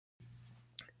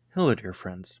Hello, dear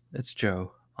friends. It's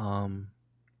Joe.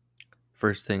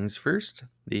 First things first,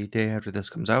 the day after this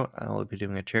comes out, I'll be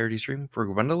doing a charity stream for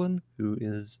Gwendolyn, who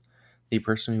is the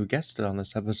person who guested on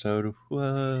this episode.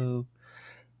 Whoa.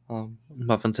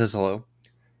 Muffin says hello.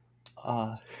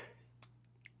 Uh,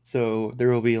 so there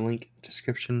will be a link in the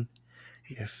description.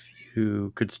 If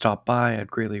you could stop by, I'd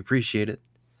greatly appreciate it.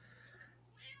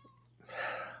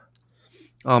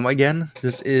 Again,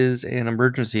 this is an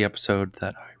emergency episode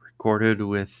that I recorded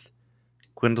with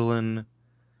Gwendolyn.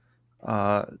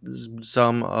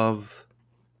 Some of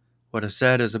what is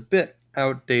said is a bit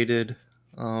outdated,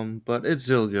 but it's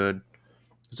still good.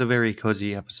 It's a very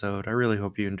cozy episode. I really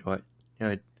hope you enjoy it.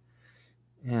 Yeah,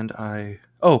 and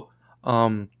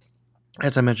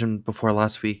as I mentioned before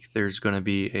last week, there's going to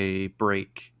be a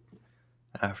break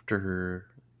after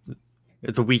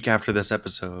the week after this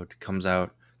episode comes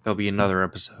out. There'll be another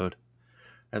episode,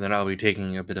 and then I'll be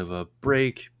taking a bit of a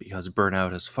break because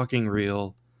burnout is fucking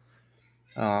real.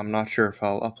 I'm not sure if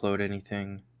I'll upload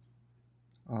anything.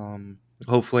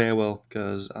 Hopefully I will,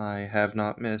 because I have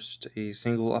not missed a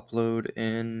single upload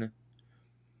in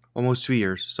almost 2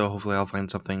 years. So hopefully I'll find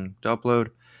something to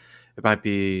upload. It might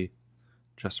be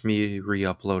just me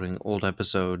re-uploading old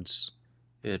episodes.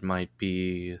 It might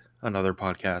be another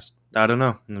podcast. I don't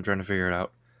know. I'm trying to figure it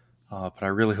out. But I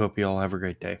really hope you all have a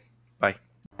great day. Bye.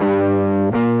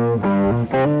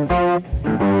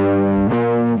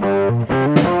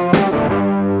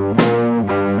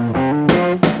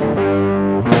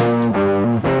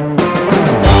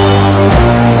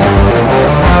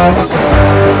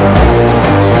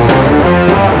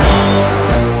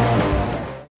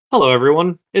 Hello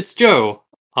everyone, it's Joe.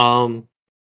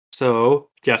 So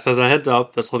just as a heads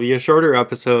up, this will be a shorter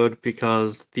episode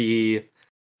because the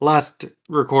last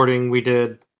recording we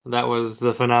did, that was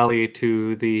the finale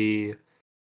to the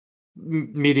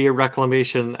media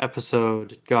reclamation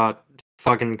episode, got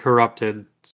fucking corrupted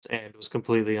and was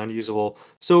completely unusable.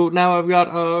 So now I've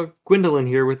got Gwendolyn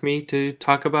here with me to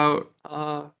talk about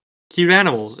cute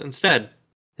animals instead.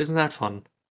 Isn't that fun?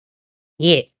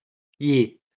 Yeah. Yeah.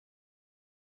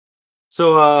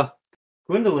 So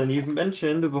Gwendolyn, you've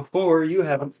mentioned before you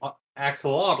have an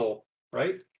axolotl,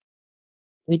 right?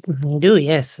 We do,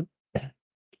 yes.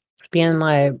 Me and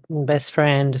my best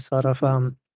friend sort of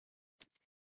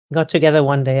got together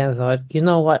one day and thought, you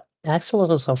know what?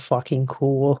 Axolotls are fucking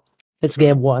cool. Let's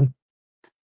get one.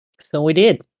 So we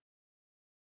did.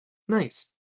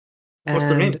 Nice. What's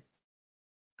their name?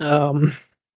 And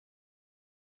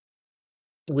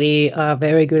we are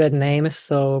very good at names,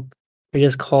 so we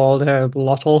just called her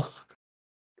Lottle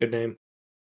Good name.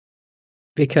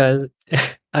 because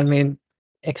I mean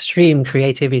extreme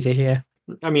creativity here.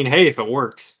 I mean, hey, if it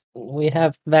works. We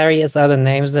have various other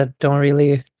names that don't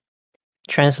really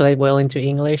translate well into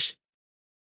English,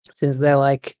 since they're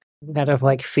like kind of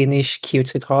like Finnish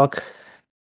cutesy talk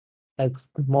that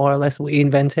more or less we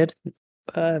invented.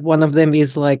 One of them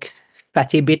is like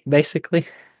Fatty Bit, basically,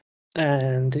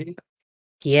 and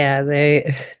yeah,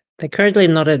 they're currently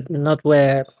not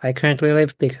where I currently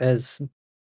live because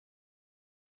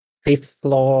fifth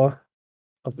floor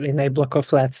in a block of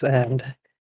flats, and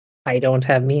I don't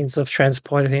have means of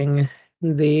transporting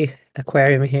the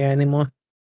aquarium here anymore.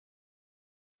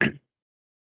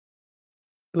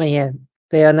 But yeah,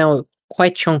 they are now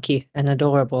quite chunky and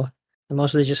adorable, and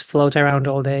mostly just float around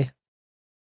all day,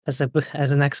 as an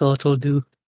axolotl will do.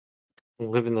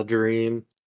 Living the dream.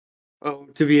 Oh,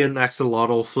 to be an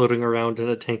axolotl floating around in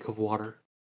a tank of water.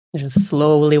 Just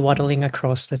slowly waddling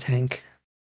across the tank.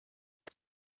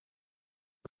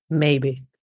 Maybe.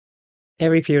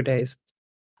 Every few days.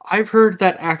 I've heard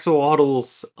that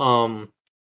axolotls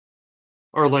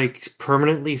are like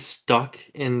permanently stuck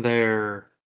in their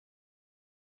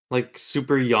like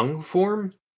super young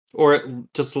form, or it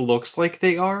just looks like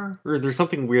they are, or there's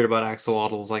something weird about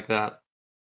axolotls like that.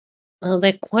 Well,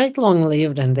 they're quite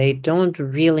long-lived and they don't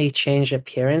really change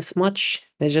appearance much.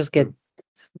 They just get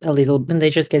they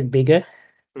just get bigger.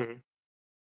 Mhm.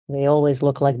 They always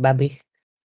look like baby.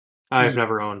 I've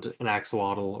never owned an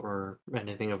axolotl or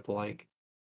anything of the like.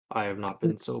 I have not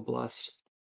been so blessed.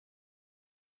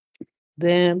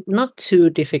 They're not too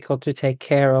difficult to take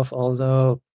care of,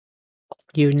 although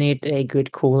you need a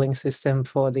good cooling system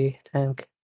for the tank,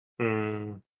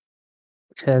 Mm.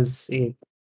 because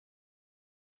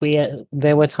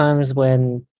there were times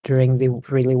when during the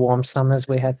really warm summers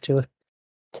we had to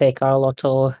take our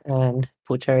Lotto and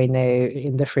put her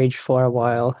in the fridge for a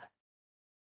while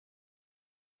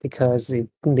because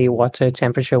the water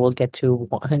temperature will get too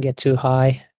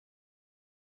high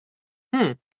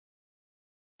Hmm.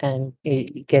 and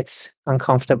it gets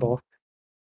uncomfortable.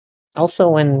 Also,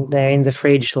 when they're in the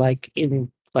fridge, like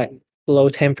like low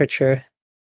temperature.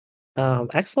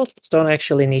 Axolotls don't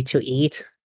actually need to eat.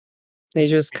 They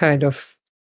just kind of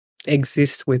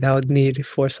exist without need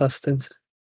for sustenance,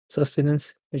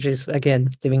 which is again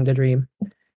living the dream.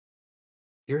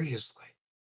 Seriously.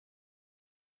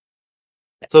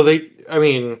 So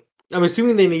I'm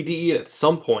assuming they need to eat at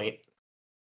some point.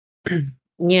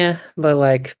 Yeah, but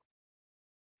like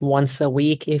once a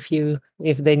week if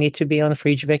they need to be on a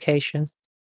fridge vacation.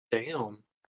 Damn.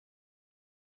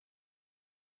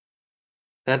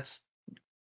 That's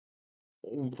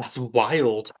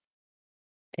wild.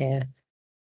 Yeah,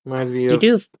 Reminds me you of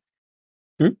do.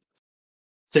 Hmm?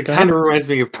 it Go kind ahead. of reminds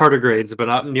me of tardigrades, but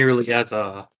not nearly as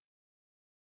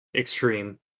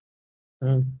extreme.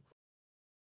 Mm.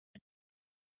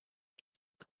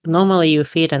 Normally, you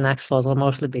feed an axolotl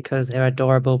mostly because they're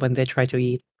adorable when they try to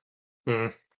eat. Hmm.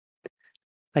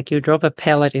 Like you drop a food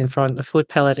pellet in front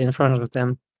of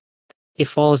them. It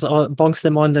bonks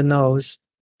them on the nose,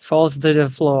 falls to the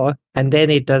floor, and then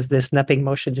it does this snapping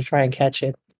motion to try and catch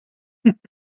it.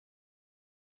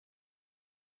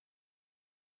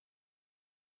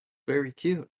 Very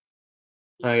cute.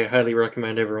 I highly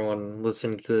recommend everyone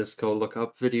listening to this go look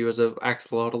up videos of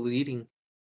axolotls eating.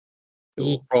 It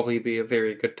will probably be a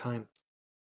very good time.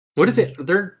 What is it?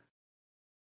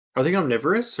 Are they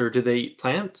omnivorous or do they eat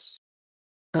plants?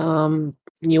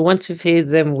 You want to feed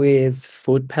them with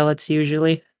food pellets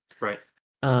usually, Right.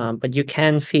 but you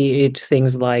can feed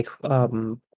things like what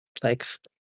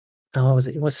was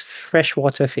it? It was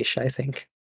freshwater fish, I think,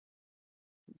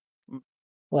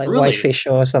 like Really? whitefish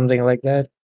or something like that.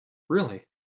 Really?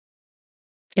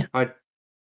 Yeah.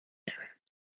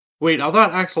 Wait, I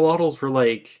thought axolotls were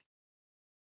like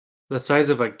the size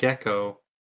of a gecko.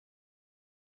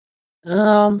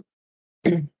 Um,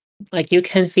 like you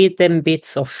can feed them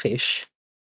bits of fish.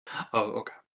 Oh,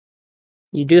 okay.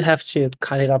 You do have to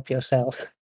cut it up yourself.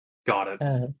 Got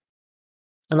it.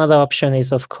 Another option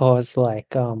is, of course,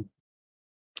 like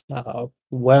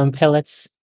worm pellets,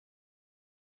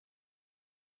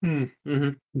 Mm-hmm.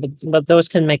 but those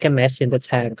can make a mess in the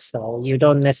tank, so you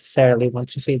don't necessarily want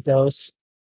to feed those.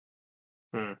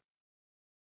 Hmm.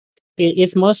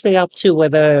 It's mostly up to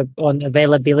whether on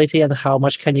availability and how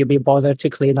much can you be bothered to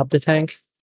clean up the tank.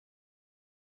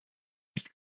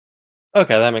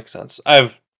 Okay, that makes sense.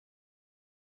 I've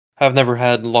never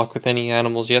had luck with any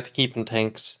animals yet to keep in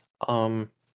tanks. The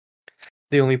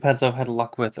only pets I've had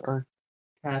luck with are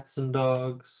cats and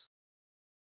dogs.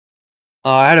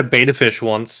 I had a beta fish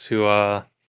once who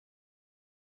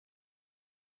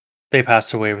they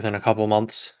passed away within a couple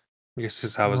months. Just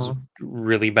because I was Oh,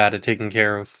 really bad at taking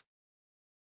care of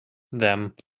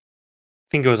them. I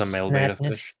think it was a male beta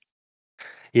sadness. fish.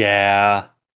 Yeah,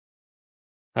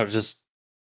 I was just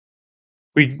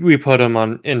we put him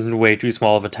on in way too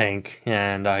small of a tank,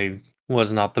 and I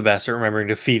was not the best at remembering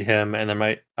to feed him. And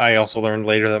then I also learned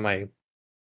later that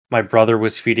my brother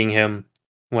was feeding him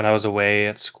when I was away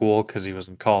at school because he was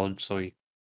in college, so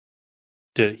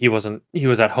he was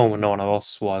at home when no one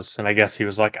else was, and I guess he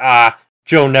was like,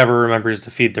 Joe never remembers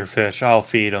to feed their fish. I'll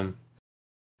feed him,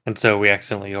 and so we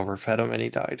accidentally overfed him, and he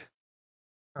died.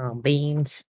 Oh,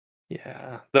 beans.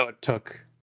 Yeah, though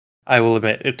I will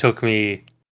admit, it took me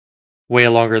way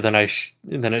longer than it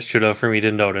should have for me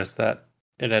to notice that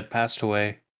it had passed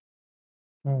away.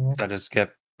 Mhm. 'Cause I just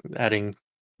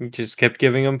kept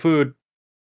giving him food.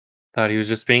 Thought he was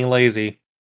just being lazy.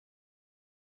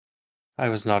 I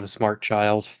was not a smart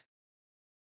child.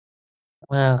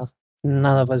 Well,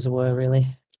 none of us were really.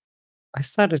 I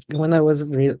started when I was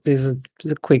this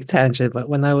is a quick tangent, but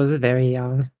when I was very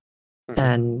young Mhm,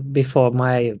 and before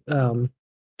my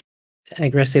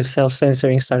aggressive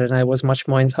self-censoring started, I was much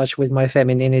more in touch with my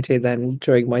femininity than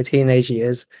during my teenage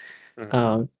years. mhm.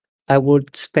 Um, I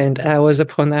would spend hours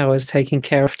upon hours taking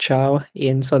care of Chow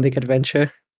in Sonic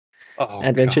Oh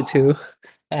Adventure god, 2,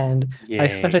 and I yeah.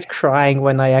 started crying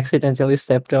when I accidentally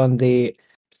stepped on the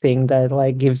thing that,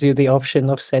 like, gives you the option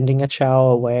of sending a Chow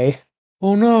away.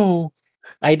 Oh no.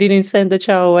 I didn't send the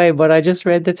Chow away, but I just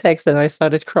read the text and I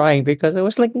started crying because I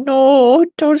was like, "No,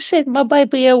 don't send my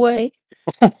baby away."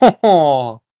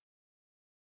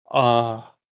 uh,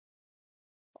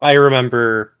 I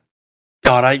remember.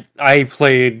 God, I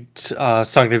played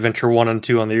Sonic Adventure 1 and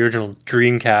 2 on the original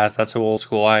Dreamcast. That's how old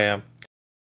school I am.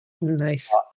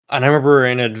 Nice. And I remember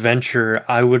in Adventure,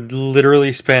 I would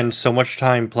literally spend so much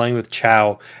time playing with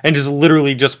Chow and just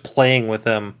literally just playing with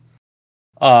him.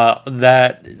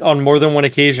 That on more than one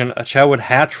occasion, a Chow would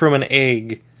hatch from an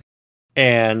egg,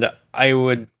 and I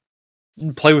would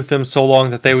play with them so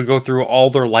long that they would go through all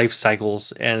their life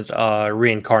cycles and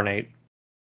reincarnate.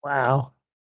 Wow.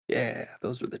 Yeah,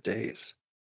 those were the days.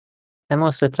 I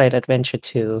mostly played Adventure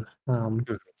 2.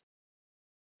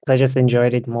 I just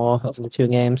enjoyed it more of the two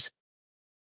games.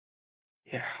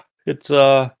 Yeah, it's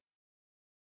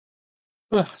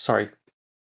sorry.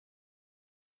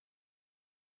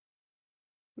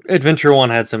 Adventure 1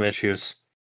 had some issues.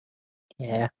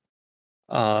 Yeah.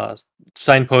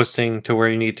 Signposting to where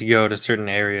you need to go to certain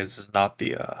areas is not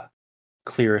the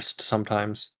clearest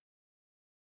sometimes.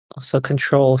 Also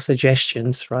control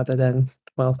suggestions rather than,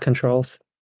 well, controls.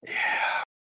 Yeah.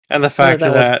 And the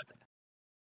Whether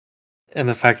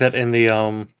fact that in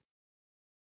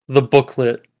the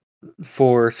booklet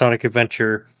for Sonic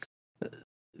Adventure,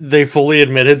 they fully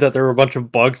admitted that there were a bunch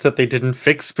of bugs that they didn't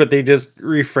fix, but they just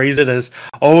rephrase it as,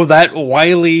 "Oh, that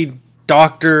wily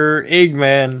Dr.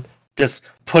 Eggman just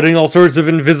putting all sorts of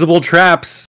invisible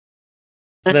traps.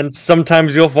 Then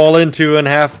sometimes you'll fall into and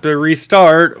have to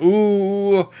restart.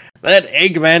 Ooh, that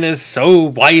Eggman is so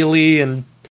wily, and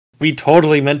we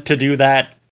totally meant to do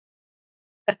that."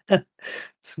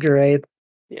 It's great.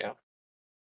 Yeah.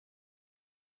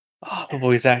 Oh, the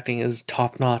voice acting is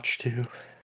top notch too.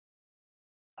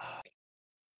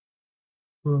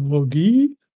 Froggy?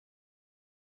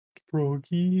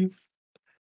 Froggy?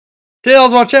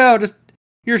 Tails, watch out! Just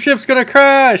your ship's gonna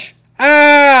crash!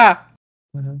 Ah!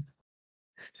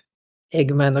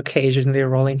 Eggman occasionally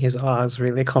rolling his R's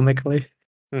really comically.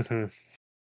 Mm-hmm.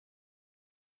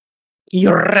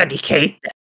 Eradicate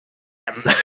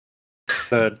them.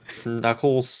 The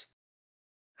Knuckles.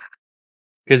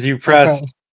 Because you press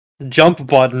jump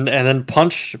button and then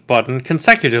punch button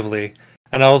consecutively.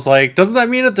 And I was like, doesn't that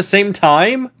mean at the same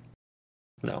time?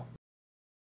 No.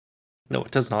 No,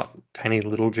 it does not. Tiny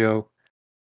little Joe.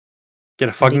 Get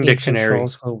a fucking dictionary.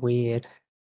 Controls were weird.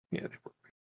 Yeah, they were.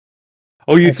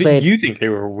 Oh, you played- think they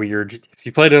were weird? If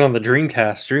you played it on the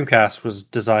Dreamcast was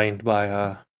designed by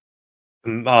a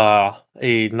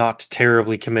not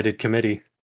terribly committed committee.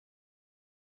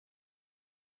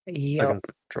 Yep.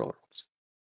 Controller was.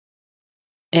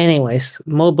 Anyways,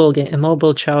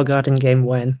 mobile Chao Garden game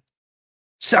when?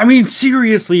 I mean,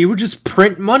 seriously, you would just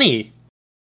print money.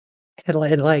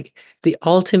 Like the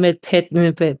ultimate pet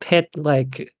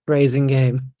like raising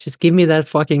game. Just give me that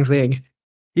fucking thing.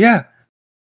 Yeah.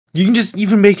 You can just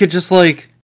even make it just like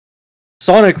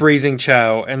Sonic raising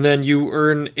Chow, and then you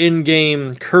earn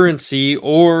in-game currency,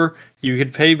 or you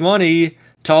could pay money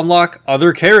to unlock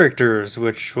other characters,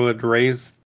 which would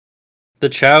raise the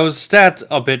Chow's stats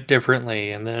a bit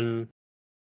differently, and then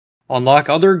unlock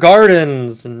other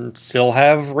gardens and still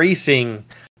have racing.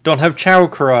 Don't have Chow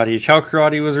Karate. Chow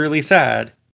Karate was really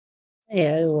sad.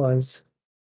 Yeah, it was.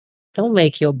 Don't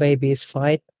make your babies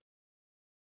fight.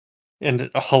 In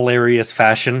a hilarious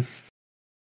fashion.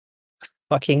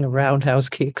 Fucking roundhouse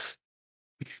kicks.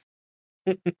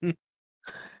 But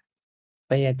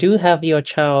yeah, do have your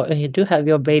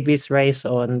babies race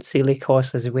on silly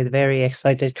courses with very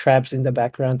excited crabs in the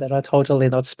background that are totally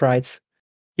not sprites.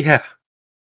 Yeah.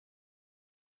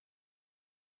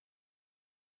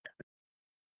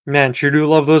 Man, sure do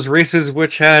love those races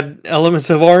which had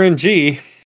elements of RNG.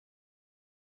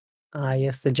 Ah,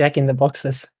 yes, the Jack in the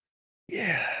Boxes.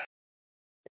 Yeah.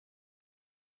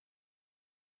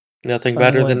 Nothing Fun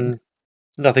better one.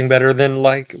 than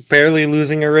like barely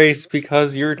losing a race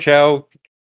because your Chow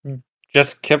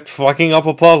just kept fucking up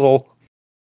a puzzle.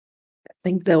 I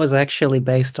think that was actually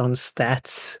based on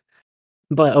stats,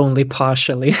 but only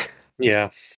partially. Yeah.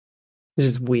 Which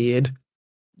is weird.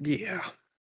 Yeah.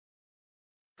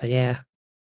 But yeah.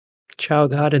 Chao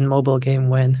Garden mobile game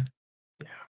when?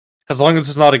 As long as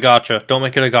it's not a gotcha. Don't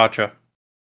make it a gotcha.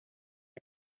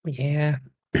 Yeah.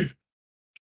 Because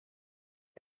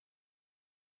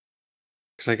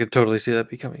I could totally see that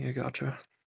becoming a gotcha.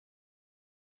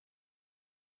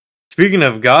 Speaking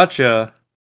of gotcha,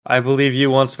 I believe you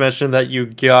once mentioned that you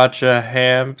gotcha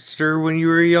hamster when you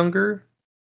were younger.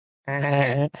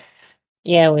 Yeah,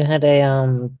 we had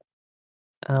a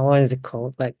what is it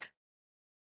called? Like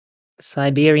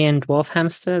Siberian dwarf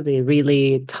hamster, the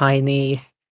really tiny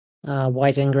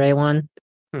white and gray one.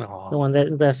 The Aww. one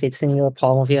that fits in your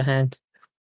palm of your hand.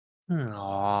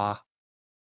 Aww.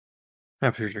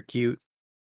 Hamsters are cute.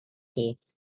 Yeah.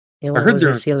 It I heard was a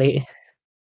they're... silly.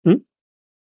 No,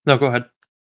 go ahead.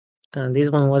 This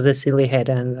one was a silly head,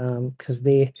 and because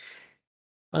the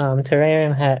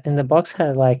terrarium had in the box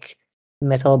had like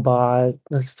metal bars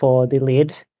for the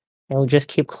lid, and would just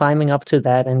keep climbing up to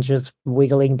that and just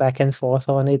wiggling back and forth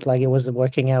on it like it was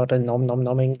working out and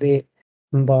nomming the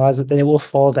bars. Then it will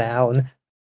fall down,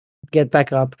 get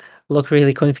back up, look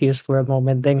really confused for a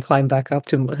moment, then climb back up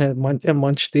to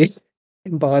munch the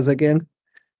bars again.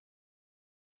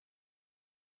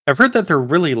 I've heard that they're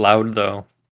really loud, though.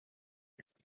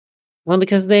 Well,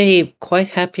 because they quite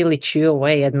happily chew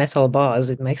away at metal bars,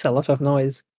 it makes a lot of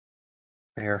noise.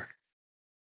 Fair.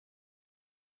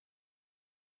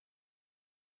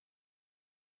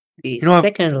 The You know what?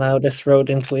 second loudest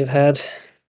rodent we've had,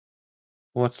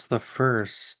 What's the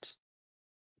first?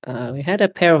 we had a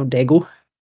pair of degu,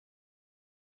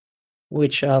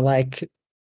 which are like,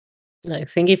 I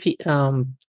think if you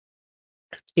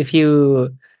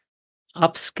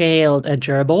upscaled a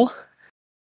gerbil,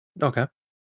 Okay.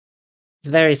 it's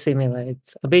very similar.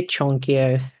 It's a bit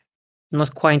chunkier,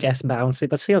 not quite as bouncy,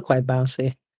 but still quite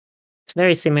bouncy. It's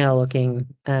very similar looking,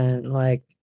 and like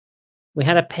we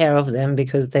had a pair of them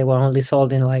because they were only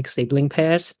sold in like sibling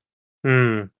pairs.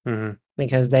 Mm-hmm.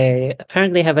 Because they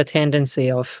apparently have a tendency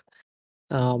of,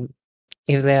 um,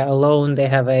 if they're alone, they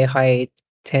have a high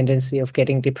tendency of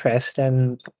getting depressed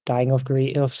and dying of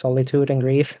grief, of solitude and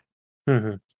grief.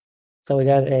 Mm-hmm. So we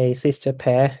got a sister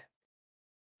pair.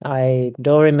 I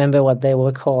don't remember what they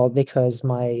were called because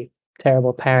my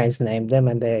terrible parents named them,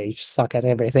 and they suck at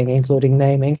everything, including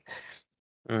naming.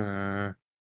 Mm.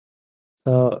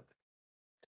 So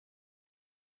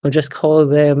we'll just call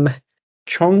them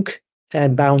Chunk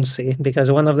and Bouncy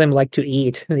because one of them liked to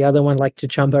eat, the other one liked to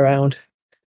jump around.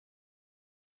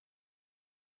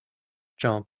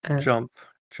 Jump, And jump,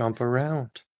 jump around.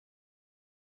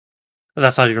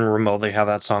 That's not even remotely how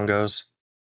that song goes.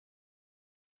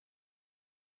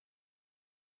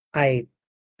 I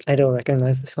don't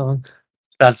recognize the song.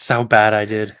 That's how bad I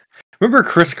did. Remember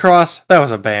Crisscross? That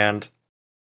was a band.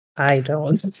 I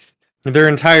don't. Their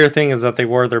entire thing is that they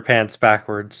wore their pants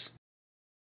backwards.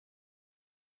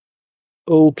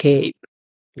 Okay.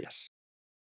 Yes.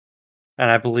 And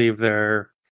I believe their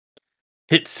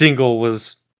hit single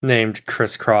was named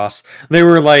Crisscross. They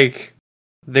were like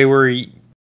God,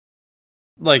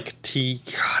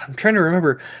 I'm trying to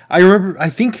remember. I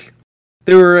think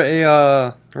they were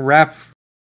a rap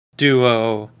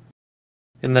duo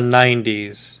in the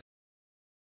 90s.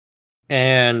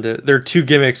 And their two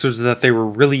gimmicks was that they were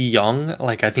really young,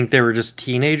 like I think they were just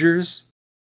teenagers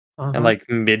and like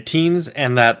mid-teens,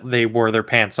 and that they wore their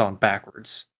pants on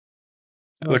backwards.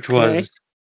 Which Okay.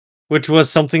 was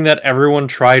something that everyone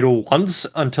tried once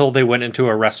until they went into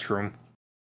a restroom.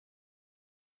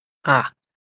 Ah,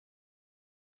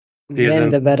 Because then then,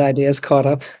 the bad ideas caught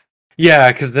up.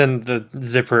 yeah, because then the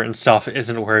zipper and stuff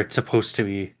isn't where it's supposed to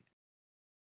be.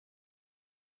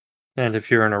 And if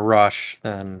you're in a rush,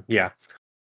 then yeah.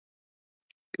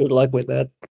 Good luck with that.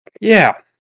 Yeah.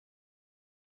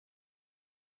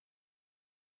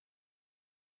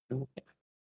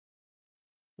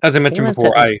 As I mentioned Finland's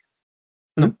before, had a,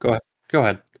 no, go ahead. Go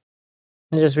ahead.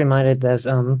 I just reminded that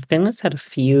Finland's had a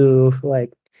few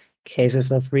like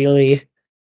cases of really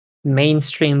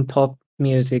mainstream pop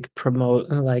music promote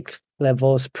like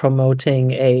levels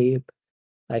promoting a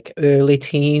like early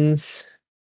teens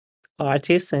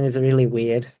artist, and it's really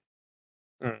weird.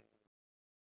 Mm.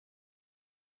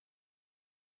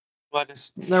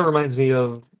 That reminds me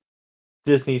of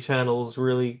Disney Channel's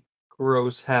really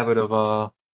gross habit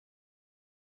of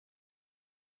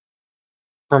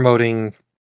promoting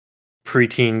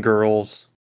preteen girls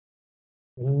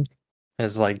Mm,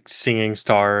 as like singing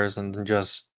stars and then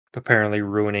just apparently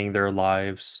ruining their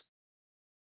lives.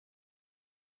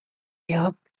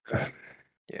 Yep.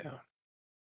 Yeah.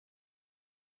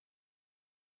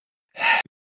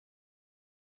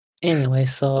 Anyway,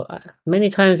 so many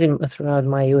times throughout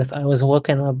my youth, I was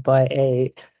woken up by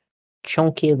a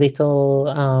chunky little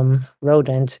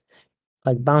rodent,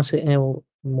 like bouncing,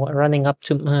 running up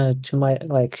to my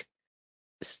like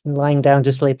lying down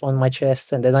to sleep on my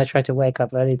chest, and then I try to wake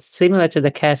up. And it's similar to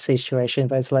the cat situation,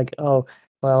 but it's like, oh,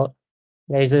 well,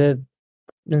 there's a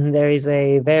there is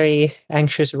a very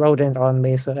anxious rodent on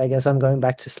me, so I guess I'm going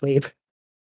back to sleep.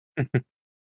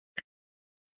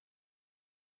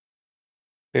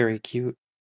 Very cute.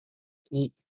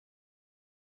 It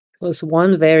was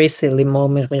one very silly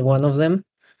moment with one of them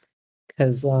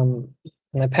because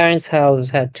my parents' house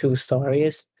had 2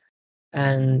 stories,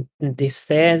 and the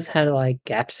stairs had like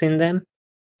gaps in them.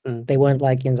 Mm. They weren't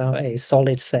like a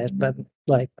solid set, but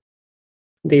like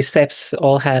the steps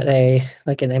all had a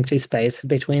like an empty space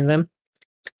between them.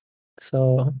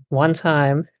 So one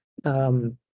time,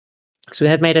 um, so we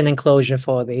had made an enclosure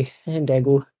for the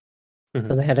Daegu, so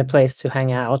Mhm. they had a place to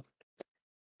hang out.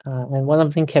 And one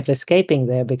of them kept escaping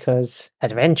there because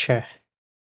adventure.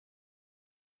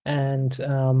 And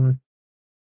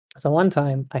so one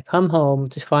time I come home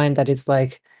to find that it's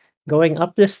like going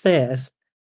up the stairs.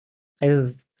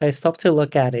 I stop to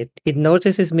look at it. It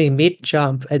notices me mid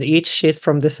jump and eats shit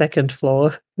from the second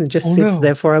floor. It just Oh sits no.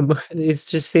 there for it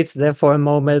just sits there for a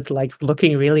moment, like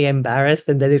looking really embarrassed,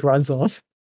 and then it runs off.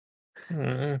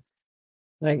 Mm.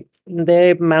 Like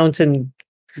they're mountain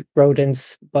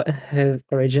rodents, but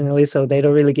originally, so they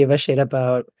don't really give a shit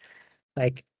about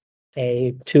like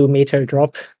a 2 meter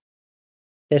drop.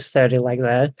 They're sturdy like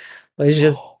that. But it's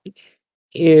just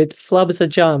it flubs a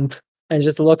jump and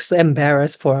just looks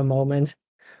embarrassed for a moment.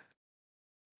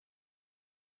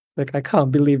 Like I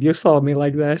can't believe you saw me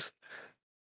like this.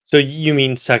 So you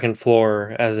mean second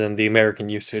floor as in the American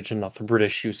usage and not the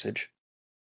British usage?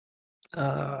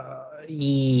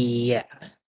 Yeah,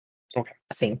 Okay.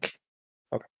 I think.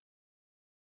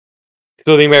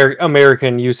 So the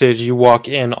American usage, you walk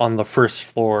in on the first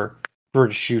floor.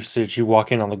 British usage, you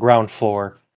walk in on the ground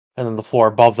floor, and then the floor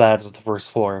above that is the first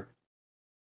floor,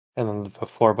 and then the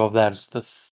floor above that is the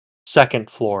second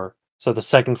floor. So the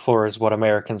second floor is what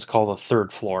Americans call the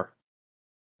third floor.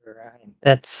 Right.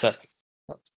 That's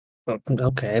That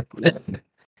okay.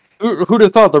 who'd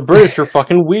have thought the British are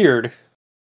fucking weird?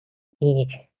 Yeah.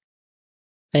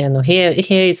 I know here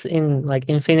is in like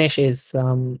in Finnish is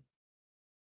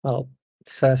well,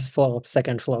 first floor,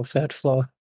 second floor, third floor.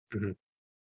 Mhm.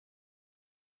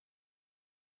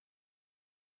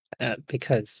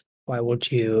 Because why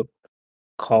would you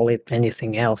call it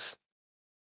anything else?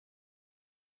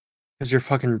 Because you're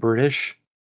fucking British.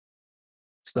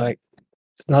 It's like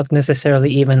it's not necessarily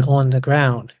even on the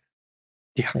ground.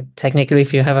 Yeah. Like, technically,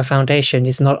 if you have a foundation,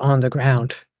 it's not on the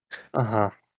ground. Uh huh.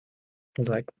 It's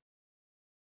like,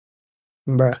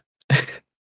 bruh.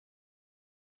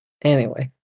 Anyway,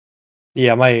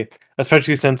 Yeah,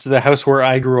 especially since the house where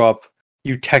I grew up,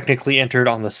 you technically entered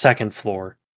on the second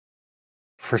floor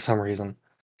for some reason.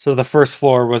 So the first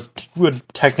floor would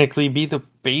technically be the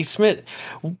basement.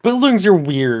 Buildings are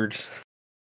weird.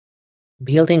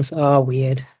 buildings are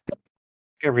weird.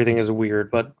 Everything is weird,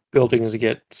 but buildings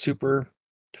get super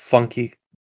funky.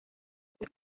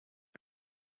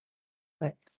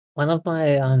 Like one of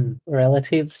my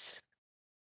relatives,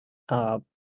 uh,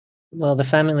 well, the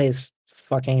family is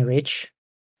fucking rich,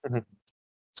 Mhm.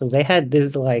 so they had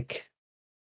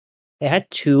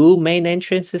two main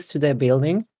entrances to their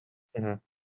building. Mhm.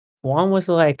 One was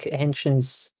like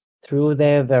entrance through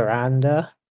their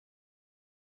veranda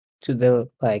to the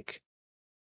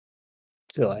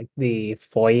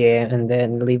foyer and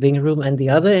then living room, and the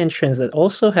other entrance that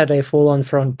also had a full-on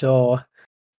front door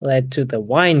led to the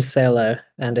wine cellar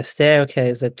and a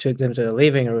staircase that took them to the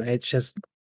living room. It's just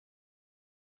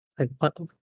like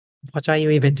what are you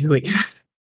even doing?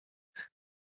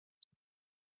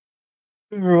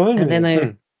 And then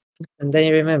I and then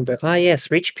you remember, ah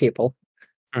yes, rich people.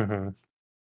 Mhm.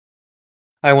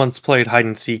 I once played hide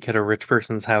and seek at a rich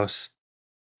person's house.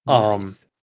 Nice.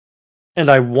 And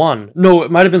I won. No,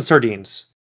 it might have been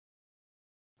sardines.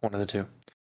 One of the two.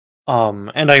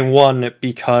 And I won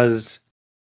because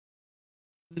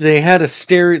they had a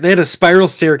spiral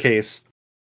staircase,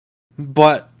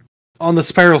 but on the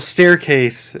spiral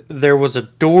staircase there was a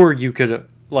door you could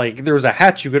there was a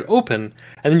hatch you could open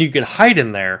and then you could hide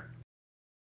in there.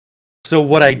 So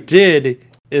what I did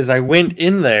is I went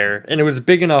in there and it was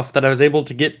big enough that I was able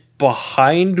to get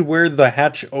behind where the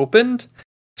hatch opened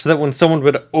so that when someone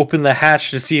would open the hatch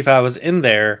to see if I was in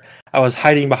there, I was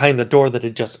hiding behind the door that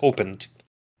had just opened,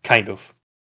 kind of.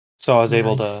 So I was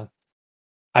able Nice. to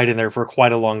hide in there for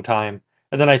quite a long time.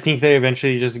 And then I think they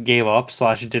eventually just gave up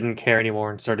 / didn't care anymore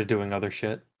and started doing other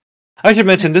shit. I should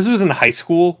mention this was in high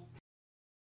school,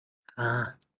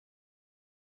 Ah,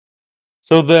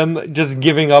 so them just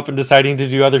giving up and deciding to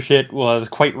do other shit was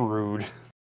quite rude.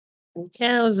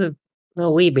 yeah, it was a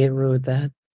wee bit rude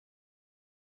that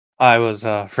I was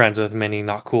friends with many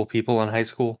not cool people in high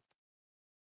school.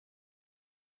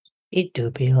 it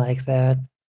do be like that.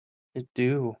 It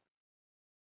do.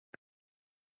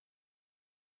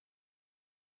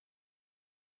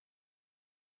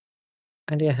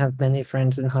 I didn't have many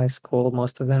friends in high school.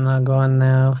 Most of them are gone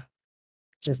now.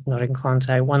 Just not in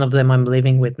contact. One of them I'm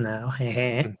living with now.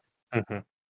 Mm-hmm.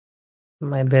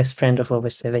 My best friend of over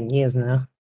 7 years now.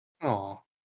 Oh,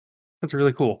 that's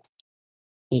really cool.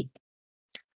 E-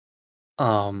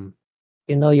 Um,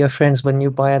 You know your friends when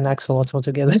you buy an axolotl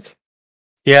together.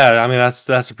 yeah, I mean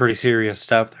that's a pretty serious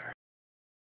step there.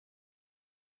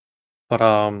 But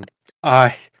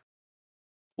I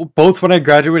both when I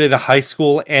graduated high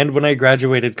school and when I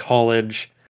graduated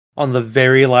college, on the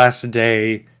very last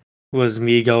day was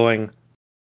me going,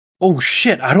 "Oh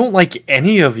shit, I don't like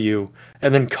any of you,"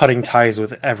 and then cutting ties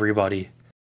with everybody,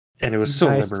 and it was so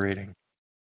Nice. liberating.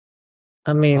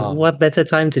 I mean, what better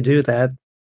time to do that?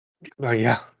 Oh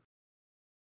yeah.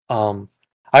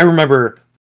 I remember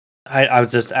I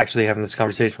was just actually having this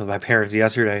conversation with my parents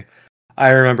yesterday. I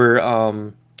remember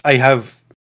I have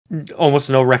almost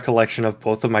no recollection of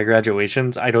both of my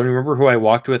graduations. I don't remember who I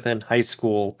walked with in high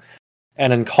school.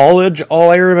 And in college,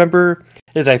 all I remember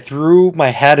is I threw my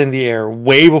hat in the air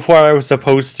way before I was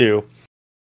supposed to,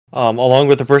 along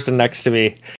with the person next to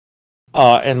me.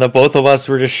 And the both of us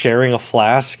were just sharing a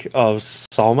flask of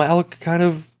Salma kind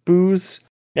of booze.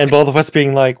 And both of us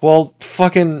being like, well,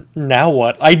 fucking now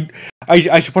what? I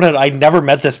should put it, I never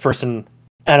met this person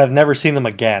and I've never seen them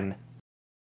again.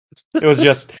 It was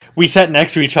just, we sat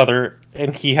next to each other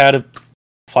and he had a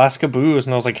flask of booze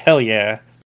and I was like, hell yeah.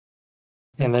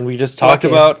 And then we just talked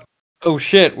about, oh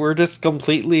shit, we're just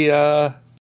completely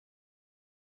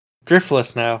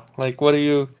driftless now. Like, what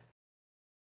do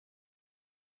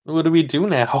we do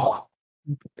now?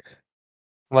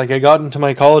 Like, I got into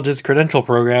my college's credential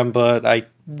program, but I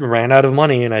ran out of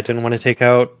money and I didn't want to take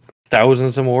out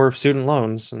thousands and more student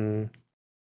loans, and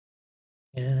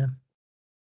Yeah.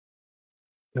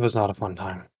 it was not a fun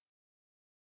time.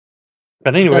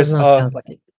 But anyways, Does not sound like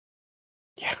it.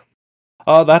 yeah.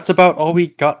 That's about all we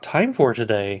got time for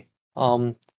today.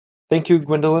 Thank you,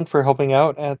 Gwendolyn, for helping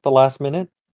out at the last minute.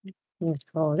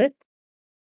 Oh, it?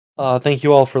 Thank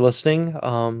you all for listening.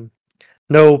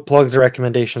 No plugs or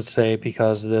recommendations today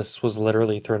because this was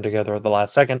literally thrown together at the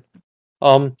last second.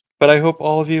 But I hope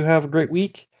all of you have a great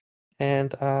week,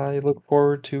 and I look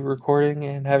forward to recording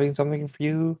and having something for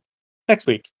you next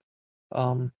week.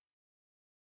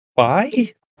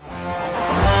 Bye.